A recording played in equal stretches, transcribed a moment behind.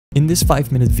In this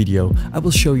 5-minute video, I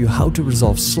will show you how to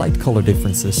resolve slight color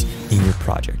differences in your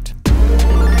project.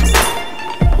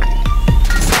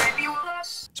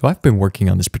 So I've been working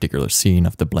on this particular scene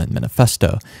of the Blend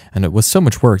Manifesto, and it was so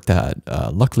much work that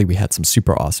luckily we had some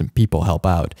super awesome people help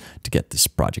out to get this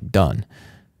project done.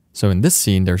 So in this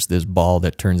scene, there's this ball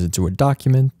that turns into a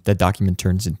document. That document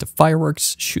turns into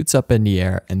fireworks, shoots up in the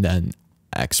air, and then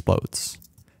explodes.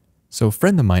 So a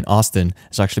friend of mine, Austin,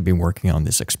 has actually been working on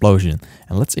this explosion,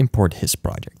 and let's import his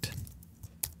project.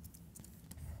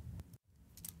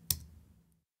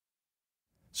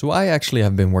 So I actually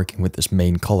have been working with this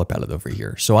main color palette over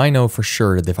here, so I know for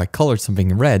sure that if I colored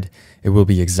something in red, it will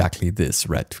be exactly this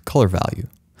red color value.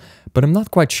 But I'm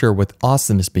not quite sure what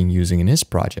Austin has been using in his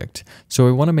project, so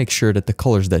I want to make sure that the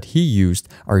colors that he used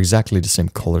are exactly the same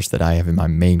colors that I have in my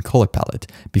main color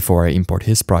palette before I import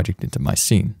his project into my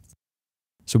scene.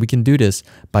 So we can do this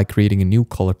by creating a new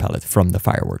color palette from the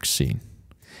fireworks scene.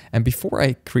 And before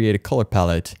I create a color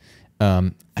palette,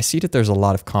 I see that there's a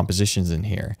lot of compositions in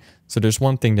here. So there's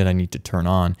one thing that I need to turn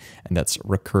on, and that's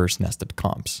recurse nested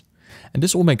comps. And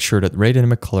this will make sure that Ray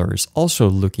Dynamic Color is also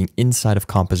looking inside of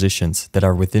compositions that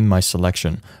are within my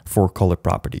selection for color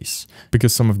properties,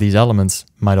 because some of these elements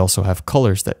might also have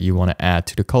colors that you want to add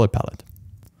to the color palette.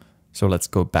 So let's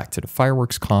go back to the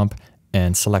fireworks comp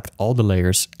and select all the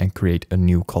layers and create a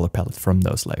new color palette from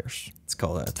those layers. Let's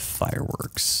call that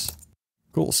fireworks.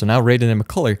 Cool, so now Ray Dynamic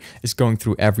Color is going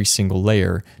through every single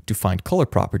layer to find color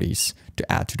properties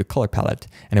to add to the color palette,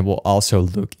 and it will also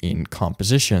look in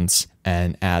compositions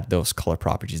and add those color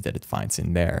properties that it finds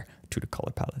in there to the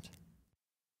color palette.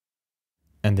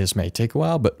 And this may take a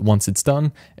while, but once it's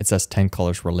done, it says 10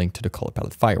 colors were linked to the color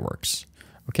palette fireworks.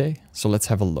 Okay, so let's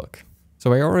have a look.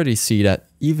 So I already see that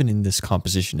even in this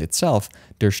composition itself,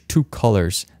 there's two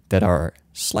colors that are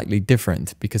slightly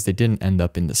different because they didn't end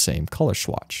up in the same color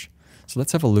swatch. So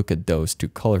let's have a look at those two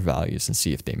color values and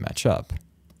see if they match up.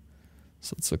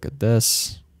 So let's look at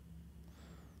this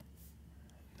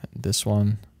and this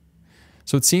one.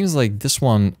 So it seems like this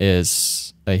one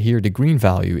is, here the green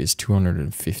value is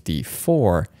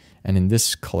 254, and in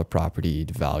this color property,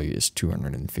 the value is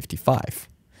 255.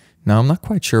 Now, I'm not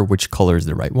quite sure which color is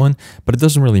the right one, but it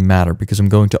doesn't really matter because I'm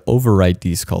going to overwrite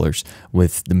these colors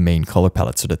with the main color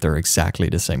palette so that they're exactly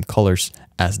the same colors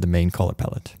as the main color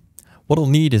palette. What I'll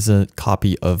need is a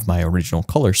copy of my original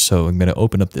colors, so I'm going to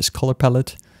open up this color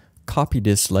palette, copy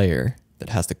this layer that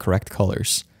has the correct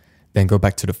colors, then go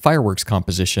back to the fireworks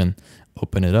composition,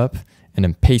 open it up, and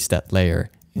then paste that layer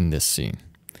in this scene.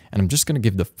 And I'm just going to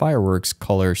give the fireworks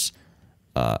colors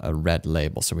a red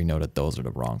label so we know that those are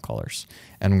the wrong colors.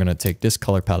 And I'm going to take this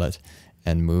color palette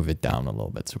and move it down a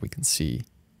little bit so we can see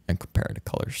and compare the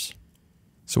colors.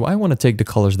 So I want to take the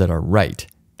colors that are right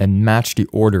and match the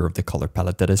order of the color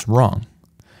palette that is wrong,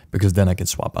 because then I can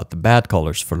swap out the bad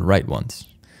colors for the right ones.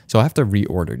 So I have to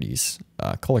reorder these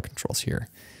color controls here.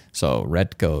 So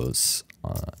red goes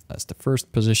as the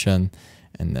first position,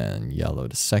 and then yellow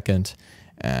the second.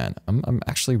 And I'm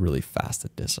actually really fast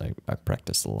at this. I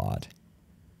practiced a lot.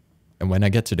 And when I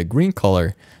get to the green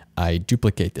color, I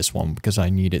duplicate this one because I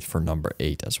need it for number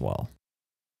 8 as well.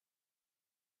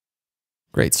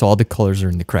 Great, so all the colors are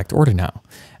in the correct order now.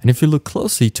 And if you look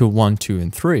closely to 1, 2,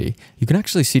 and 3, you can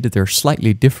actually see that they're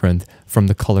slightly different from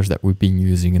the colors that we've been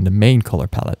using in the main color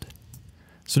palette.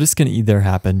 So this can either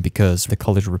happen because the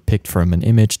colors were picked from an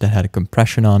image that had a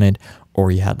compression on it,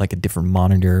 or you had like a different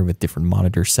monitor with different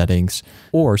monitor settings,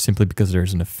 or simply because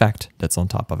there's an effect that's on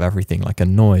top of everything, like a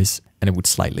noise, and it would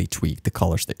slightly tweak the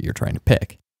colors that you're trying to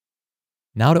pick.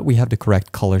 Now that we have the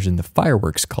correct colors in the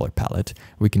fireworks color palette,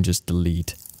 we can just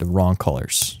delete the wrong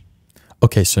colors.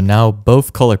 Okay, so now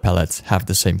both color palettes have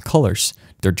the same colors,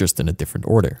 they're just in a different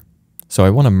order. So I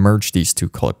want to merge these two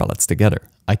color palettes together.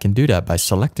 I can do that by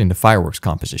selecting the fireworks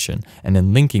composition and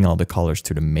then linking all the colors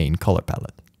to the main color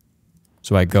palette.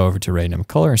 So I go over to Ray Dynamic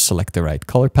Color and select the right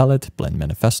color palette, Blend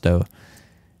Manifesto,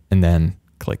 and then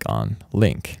click on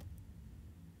Link.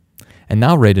 And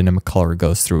now Ray Dynamic Color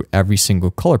goes through every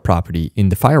single color property in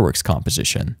the fireworks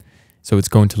composition. So it's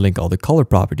going to link all the color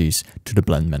properties to the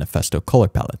Blend Manifesto color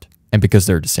palette. And because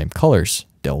they're the same colors,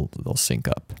 they'll sync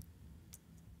up.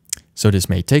 So this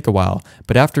may take a while,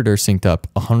 but after they're synced up,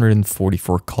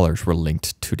 144 colors were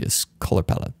linked to this color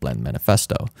palette, Blend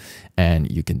Manifesto. And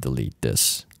you can delete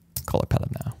this color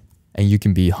palette now. And you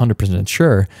can be 100%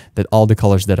 sure that all the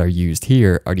colors that are used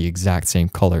here are the exact same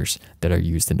colors that are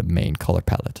used in the main color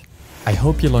palette. I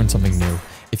hope you learned something new.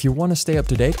 If you want to stay up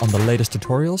to date on the latest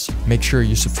tutorials, make sure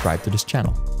you subscribe to this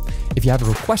channel. If you have a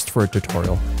request for a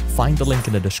tutorial, find the link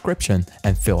in the description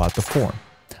and fill out the form.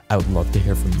 I would love to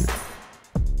hear from you.